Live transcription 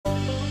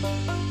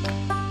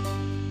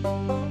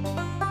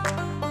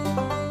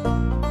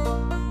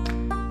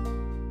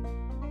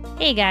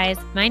Hey guys,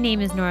 my name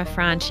is Nora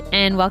Franch,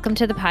 and welcome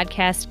to the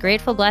podcast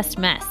Grateful Blessed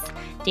Mess,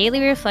 daily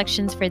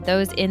reflections for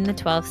those in the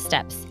 12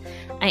 steps.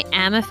 I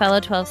am a fellow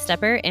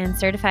 12-stepper and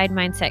certified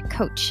mindset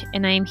coach,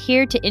 and I am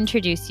here to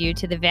introduce you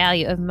to the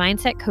value of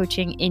mindset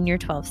coaching in your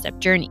 12-step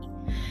journey.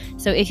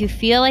 So if you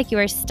feel like you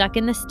are stuck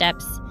in the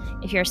steps,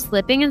 if you're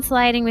slipping and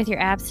sliding with your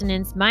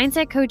abstinence,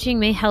 mindset coaching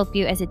may help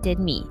you as it did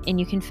me, and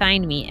you can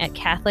find me at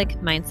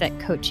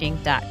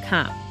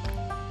CatholicMindsetCoaching.com.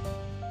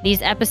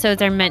 These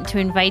episodes are meant to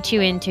invite you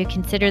in to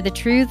consider the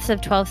truths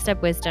of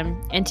 12-step wisdom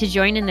and to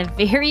join in the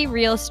very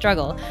real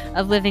struggle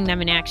of living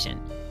them in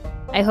action.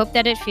 I hope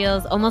that it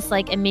feels almost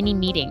like a mini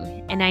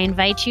meeting, and I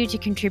invite you to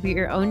contribute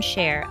your own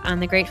share on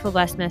the Grateful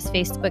Blessedness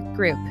Facebook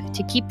group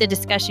to keep the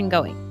discussion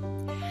going.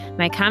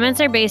 My comments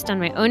are based on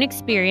my own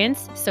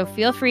experience, so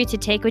feel free to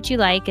take what you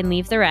like and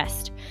leave the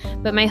rest.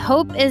 But my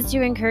hope is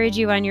to encourage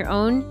you on your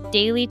own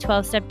daily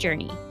 12-step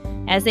journey.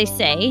 As they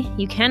say,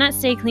 you cannot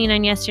stay clean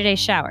on yesterday's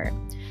shower.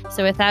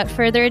 So without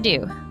further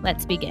ado,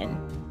 let's begin.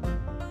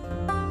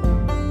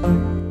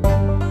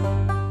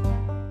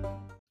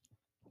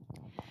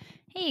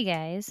 Hey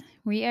guys,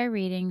 we are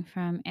reading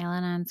from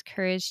Al-Anon's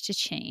Courage to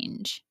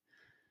Change,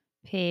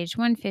 page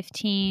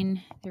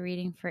 115, the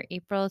reading for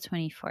April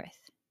 24th.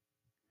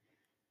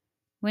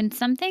 When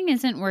something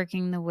isn't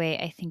working the way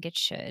I think it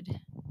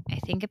should, I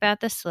think about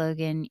the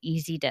slogan,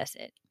 easy does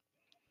it.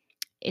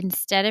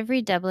 Instead of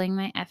redoubling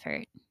my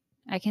effort,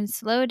 I can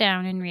slow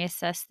down and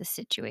reassess the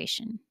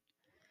situation.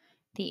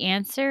 The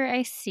answer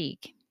I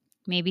seek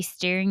may be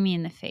staring me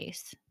in the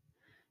face,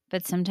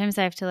 but sometimes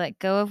I have to let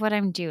go of what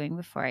I'm doing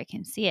before I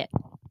can see it.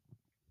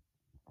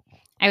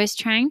 I was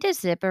trying to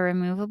zip a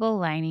removable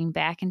lining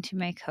back into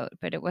my coat,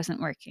 but it wasn't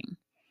working.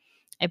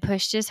 I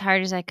pushed as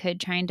hard as I could,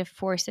 trying to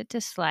force it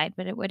to slide,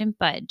 but it wouldn't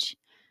budge.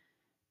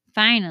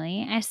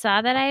 Finally, I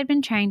saw that I had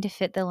been trying to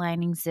fit the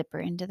lining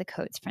zipper into the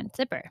coat's front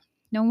zipper.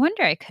 No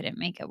wonder I couldn't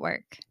make it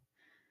work.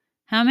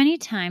 How many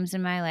times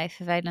in my life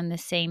have I done the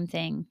same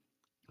thing?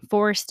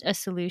 Forced a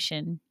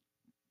solution.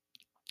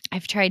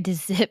 I've tried to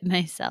zip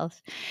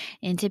myself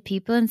into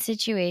people and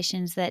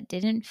situations that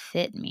didn't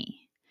fit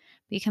me,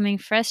 becoming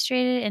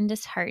frustrated and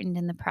disheartened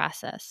in the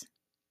process.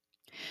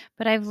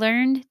 But I've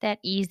learned that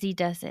easy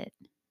does it.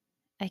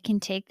 I can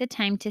take the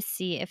time to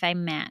see if I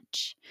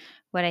match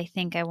what I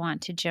think I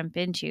want to jump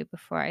into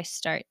before I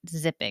start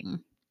zipping.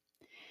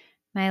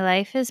 My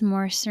life is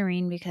more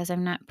serene because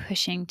I'm not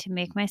pushing to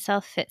make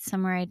myself fit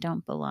somewhere I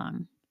don't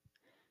belong.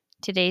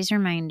 Today's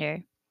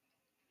reminder: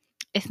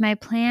 if my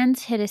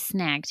plans hit a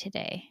snag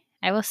today,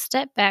 I will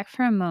step back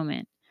for a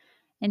moment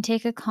and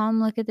take a calm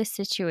look at the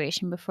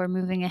situation before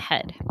moving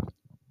ahead.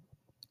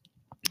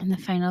 And the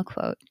final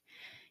quote: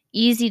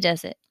 easy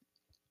does it.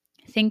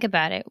 Think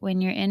about it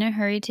when you're in a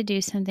hurry to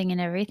do something and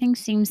everything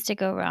seems to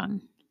go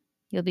wrong.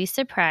 You'll be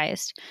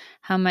surprised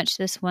how much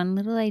this one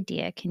little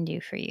idea can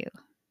do for you.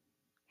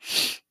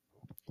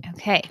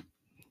 Okay,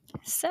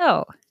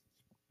 so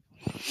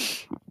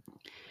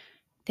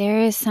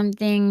there is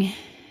something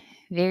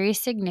very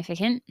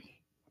significant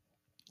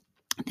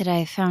that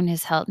I found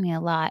has helped me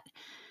a lot.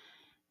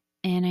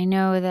 And I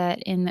know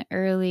that in the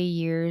early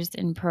years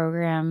in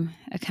program,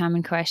 a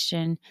common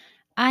question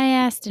I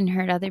asked and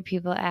heard other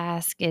people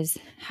ask is,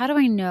 how do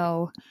I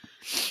know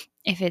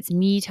if it's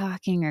me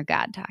talking or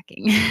God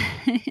talking?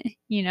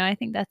 I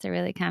think that's a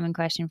really common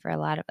question for a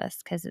lot of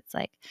us, because it's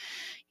like,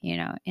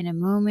 in a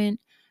moment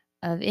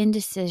of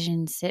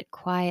indecision, sit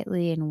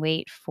quietly and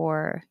wait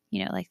for,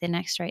 like the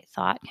next right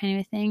thought kind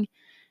of a thing.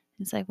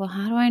 It's like, well,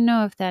 how do I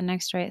know if that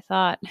next right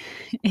thought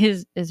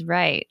is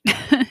right?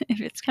 If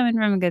it's coming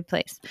from a good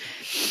place.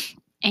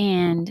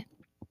 And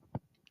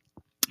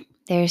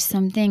there's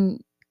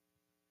something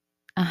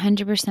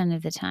 100%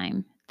 of the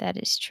time that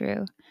is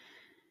true.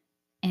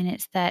 And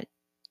it's that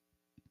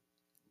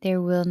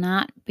there will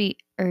not be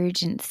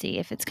urgency.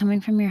 If it's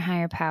coming from your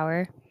higher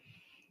power,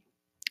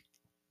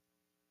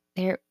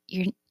 the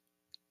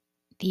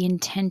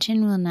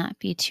intention will not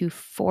be to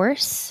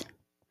force.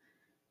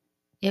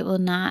 It will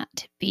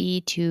not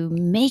be to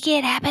make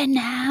it happen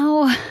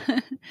now.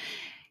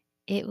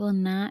 It will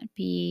not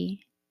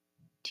be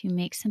to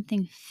make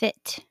something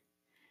fit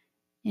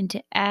and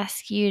to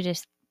ask you to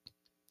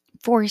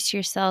force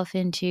yourself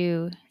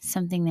into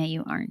something that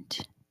you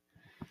aren't.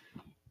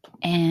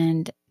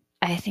 And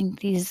I think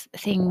these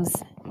things,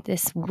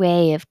 this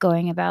way of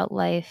going about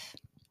life,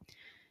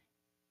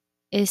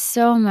 is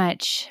so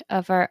much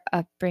of our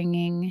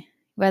upbringing,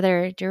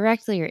 whether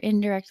directly or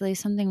indirectly,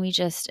 something we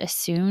just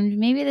assumed.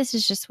 Maybe this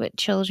is just what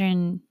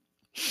children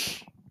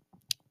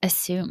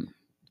assume.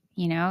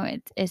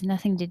 It has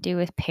nothing to do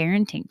with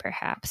parenting,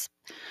 perhaps.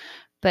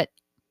 But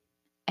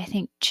I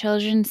think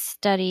children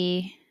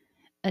study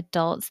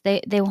adults.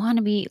 They want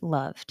to be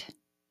loved.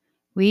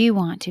 We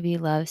want to be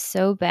loved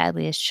so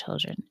badly as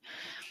children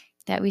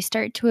that we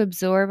start to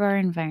absorb our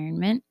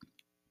environment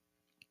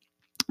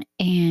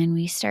and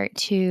we start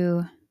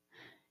to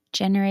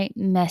generate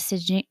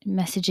messaging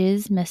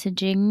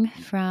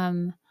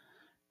from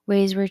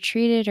ways we're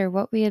treated or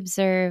what we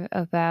observe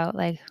about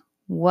like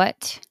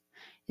what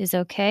is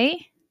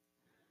okay,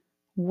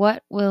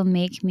 what will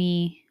make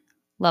me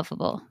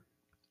lovable.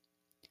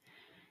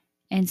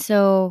 And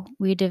so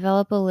we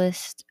develop a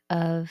list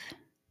of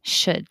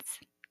shoulds.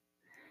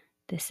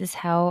 This is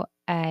how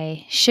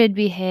I should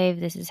behave.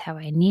 This is how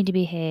I need to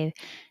behave.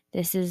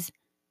 This is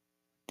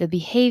the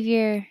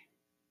behavior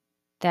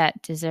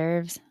that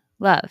deserves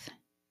love.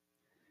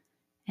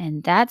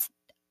 And those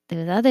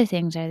other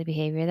things are the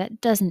behavior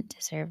that doesn't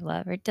deserve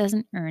love or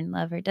doesn't earn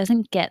love or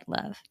doesn't get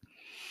love.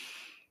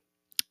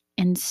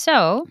 And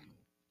so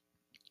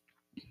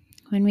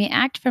when we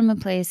act from a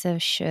place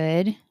of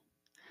should,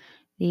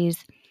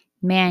 these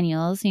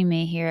manuals, you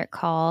may hear it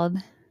called,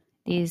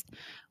 these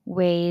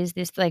ways,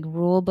 this like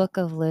rule book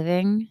of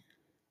living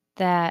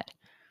that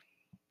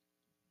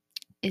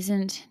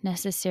isn't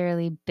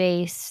necessarily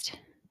based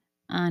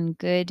on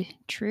good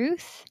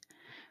truth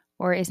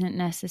or isn't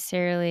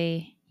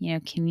necessarily,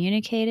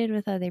 communicated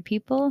with other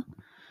people.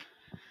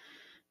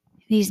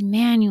 These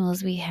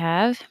manuals we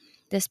have,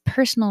 this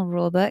personal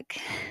rule book,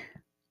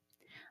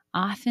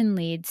 often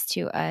leads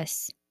to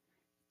us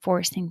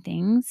forcing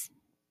things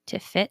to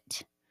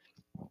fit,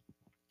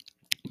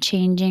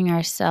 changing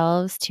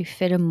ourselves to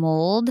fit a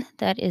mold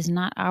that is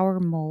not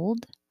our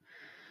mold.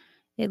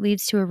 It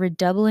leads to a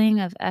redoubling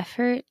of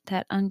effort,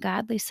 that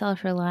ungodly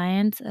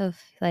self-reliance of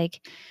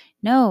like,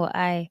 no,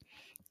 I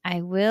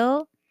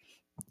will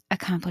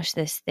accomplish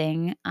this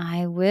thing.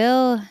 I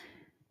will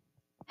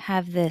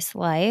have this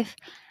life.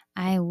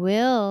 I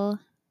will,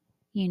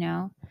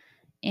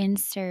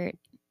 insert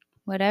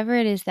whatever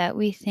it is that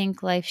we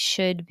think life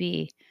should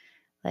be.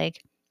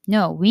 Like,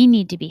 no, we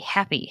need to be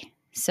happy.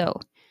 So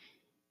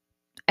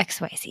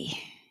XYZ.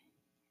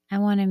 I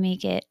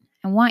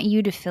want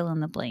you to fill in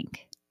the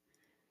blank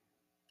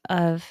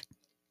of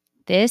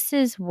this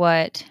is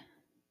what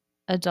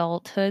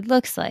adulthood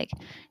looks like.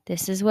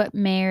 This is what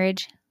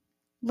marriage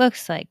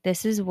looks like.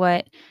 This is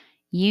what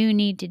you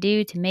need to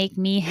do to make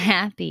me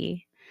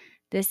happy.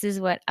 This is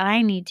what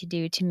I need to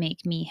do to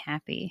make me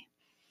happy.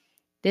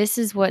 This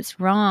is what's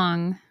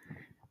wrong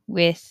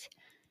with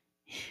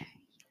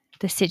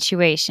the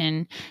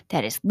situation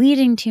that is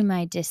leading to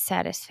my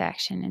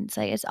dissatisfaction. And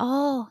it's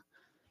all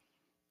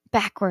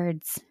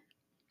backwards.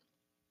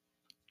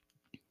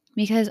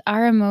 Because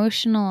our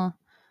emotional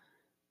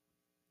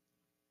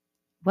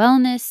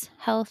wellness,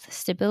 health,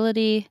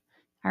 stability,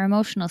 our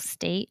emotional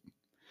state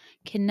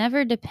can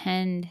never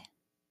depend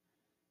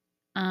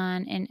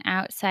on an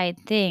outside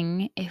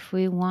thing if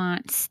we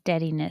want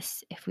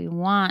steadiness, if we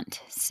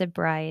want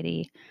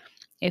sobriety,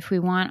 if we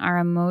want our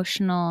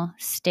emotional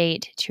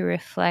state to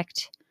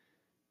reflect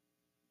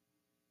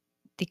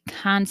the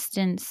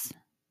constants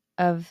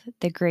of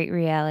the great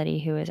reality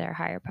who is our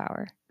higher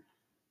power.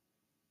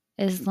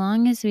 As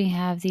long as we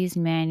have these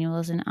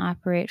manuals and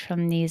operate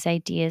from these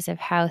ideas of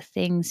how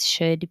things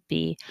should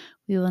be,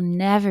 we will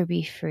never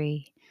be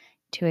free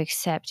to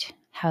accept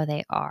how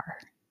they are,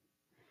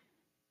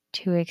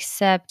 to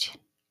accept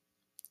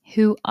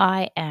who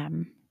I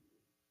am,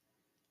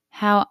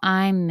 how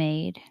I'm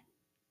made,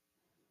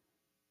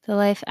 the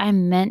life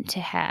I'm meant to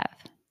have.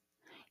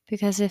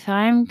 Because if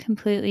I'm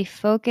completely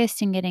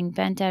focused and getting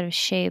bent out of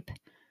shape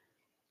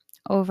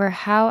over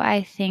how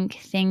I think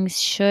things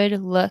should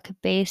look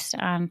based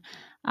on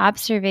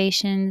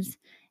observations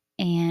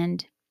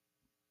and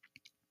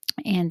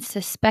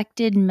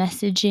suspected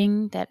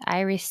messaging that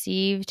I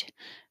received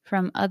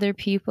from other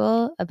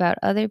people about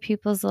other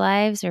people's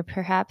lives, or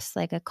perhaps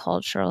like a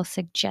cultural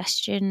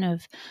suggestion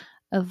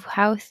of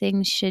how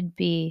things should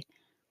be,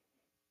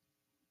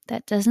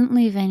 that doesn't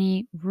leave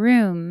any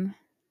room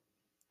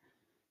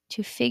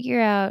to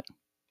figure out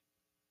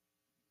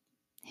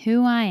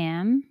who I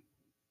am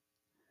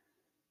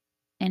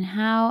and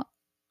how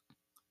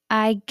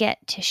I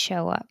get to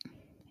show up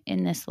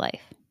in this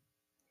life.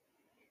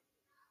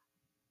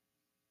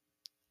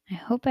 I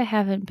hope I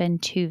haven't been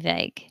too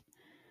vague,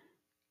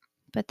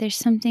 but there's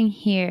something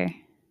here.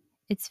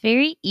 It's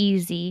very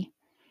easy.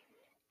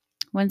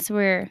 Once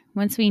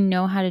we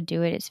know how to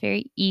do it, it's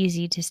very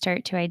easy to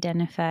start to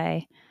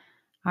identify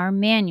our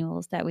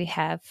manuals that we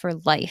have for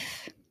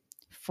life,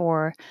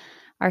 for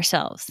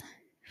ourselves,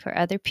 for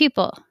other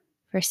people,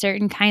 for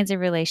certain kinds of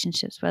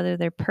relationships, whether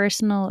they're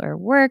personal or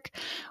work,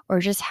 or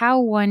just how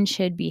one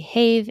should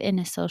behave in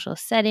a social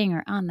setting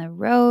or on the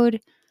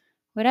road,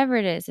 whatever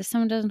it is. If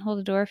someone doesn't hold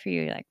the door for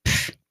you, you're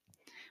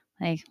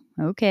like,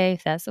 okay,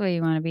 if that's the way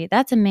you want to be,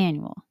 that's a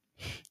manual.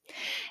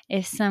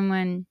 If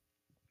someone,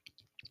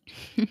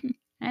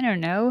 I don't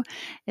know,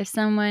 if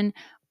someone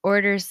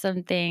orders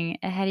something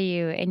ahead of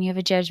you and you have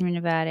a judgment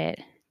about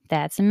it,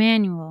 that's a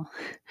manual.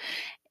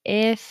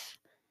 If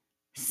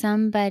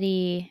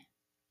somebody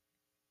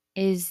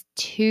is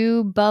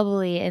too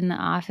bubbly in the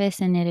office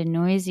and it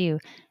annoys you,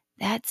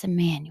 that's a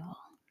manual.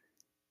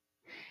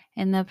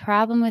 And the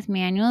problem with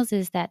manuals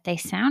is that they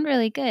sound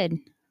really good.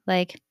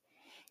 Like,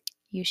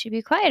 you should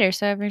be quieter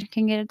so everyone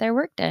can get their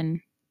work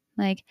done.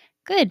 Like,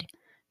 good.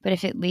 But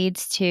if it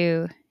leads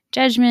to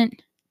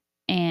judgment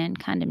and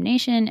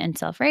condemnation and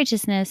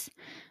self-righteousness,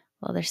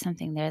 well, there's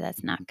something there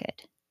that's not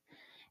good.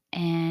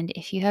 And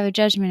if you have a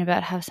judgment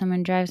about how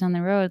someone drives on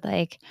the road,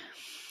 like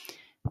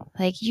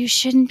you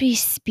shouldn't be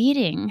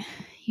speeding.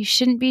 you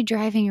shouldn't be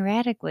driving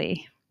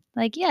erratically.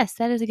 Like, yes,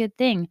 that is a good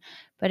thing.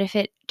 But if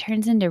it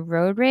turns into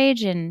road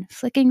rage and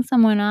flicking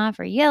someone off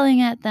or yelling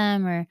at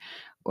them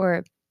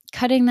or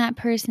cutting that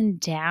person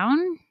down,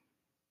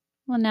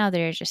 well, now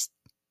they're just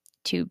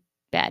two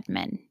bad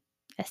men,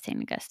 as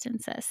St. Augustine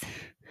says.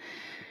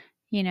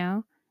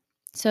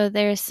 So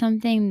there's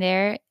something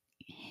there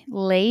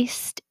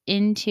laced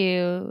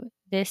into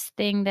this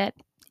thing that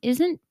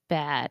isn't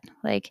bad.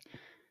 Like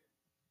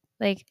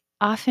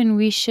often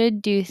we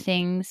should do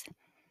things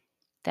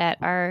that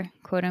are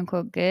quote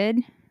unquote good,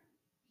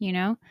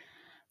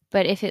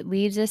 but if it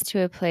leads us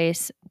to a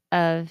place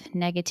of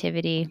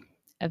negativity,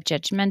 of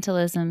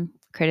judgmentalism,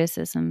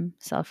 criticism,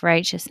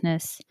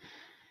 self-righteousness,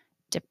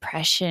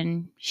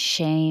 depression,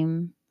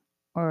 shame,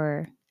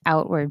 or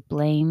outward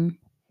blame,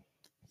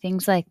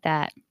 things like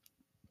that,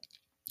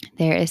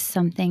 there is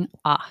something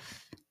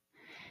off.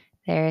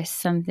 There is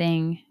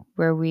something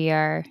where we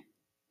are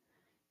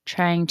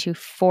trying to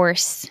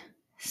force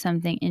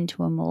something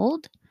into a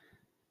mold,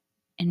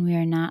 and we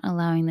are not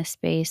allowing the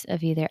space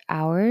of either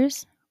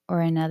ours or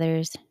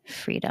another's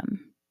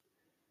freedom.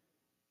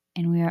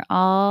 And we are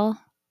all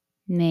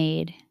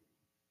made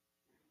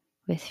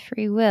with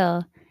free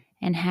will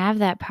and have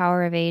that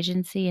power of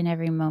agency in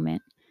every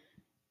moment.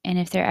 And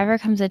if there ever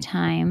comes a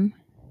time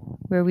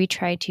where we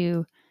try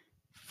to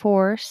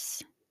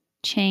force,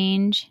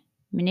 change,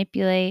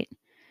 manipulate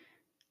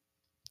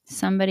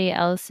somebody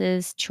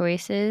else's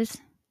choices,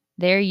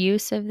 their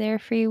use of their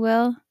free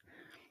will,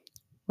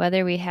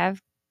 whether we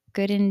have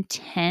good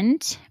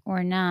intent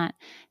or not,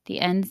 the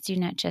ends do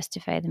not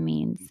justify the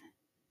means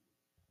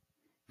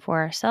for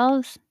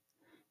ourselves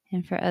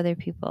and for other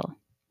people.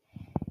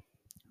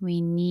 We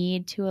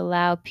need to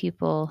allow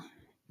people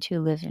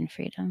to live in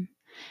freedom.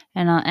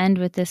 And I'll end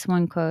with this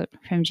one quote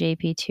from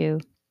JP2.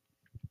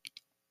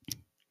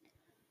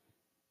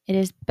 It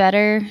is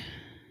better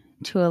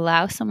to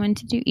allow someone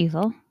to do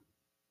evil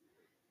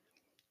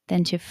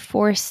than to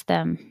force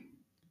them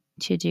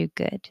to do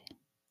good.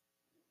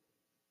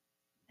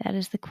 That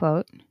is the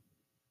quote.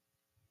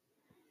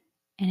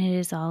 And it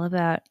is all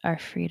about our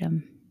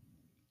freedom.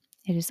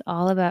 It is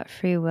all about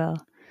free will.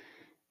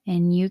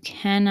 And you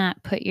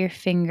cannot put your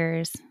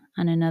fingers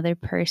on another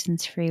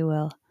person's free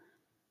will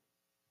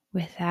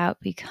without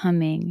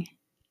becoming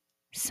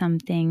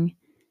something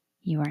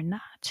you are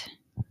not.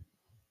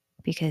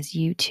 Because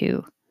you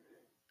too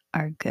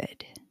are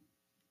good.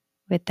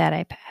 With that,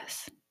 I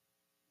pass.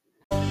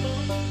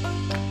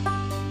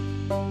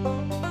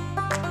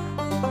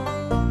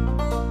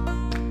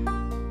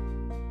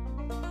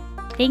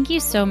 Thank you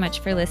so much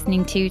for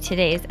listening to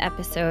today's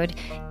episode.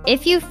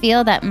 If you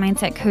feel that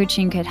mindset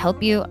coaching could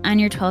help you on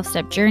your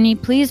 12-step journey,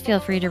 please feel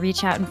free to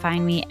reach out and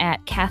find me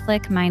at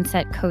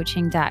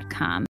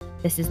catholicmindsetcoaching.com.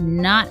 This is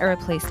not a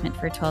replacement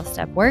for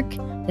 12-step work.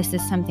 This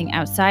is something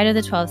outside of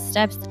the 12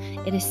 steps.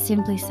 It is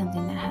simply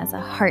something that has a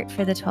heart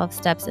for the 12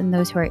 steps and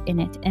those who are in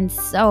it. And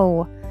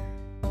so,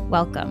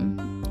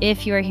 welcome.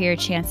 If you're here,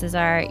 chances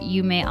are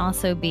you may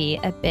also be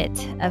a bit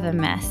of a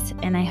mess.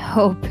 And I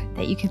hope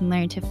that you can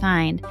learn to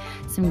find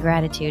some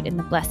gratitude in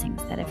the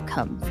blessings that have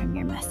come from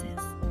your messes.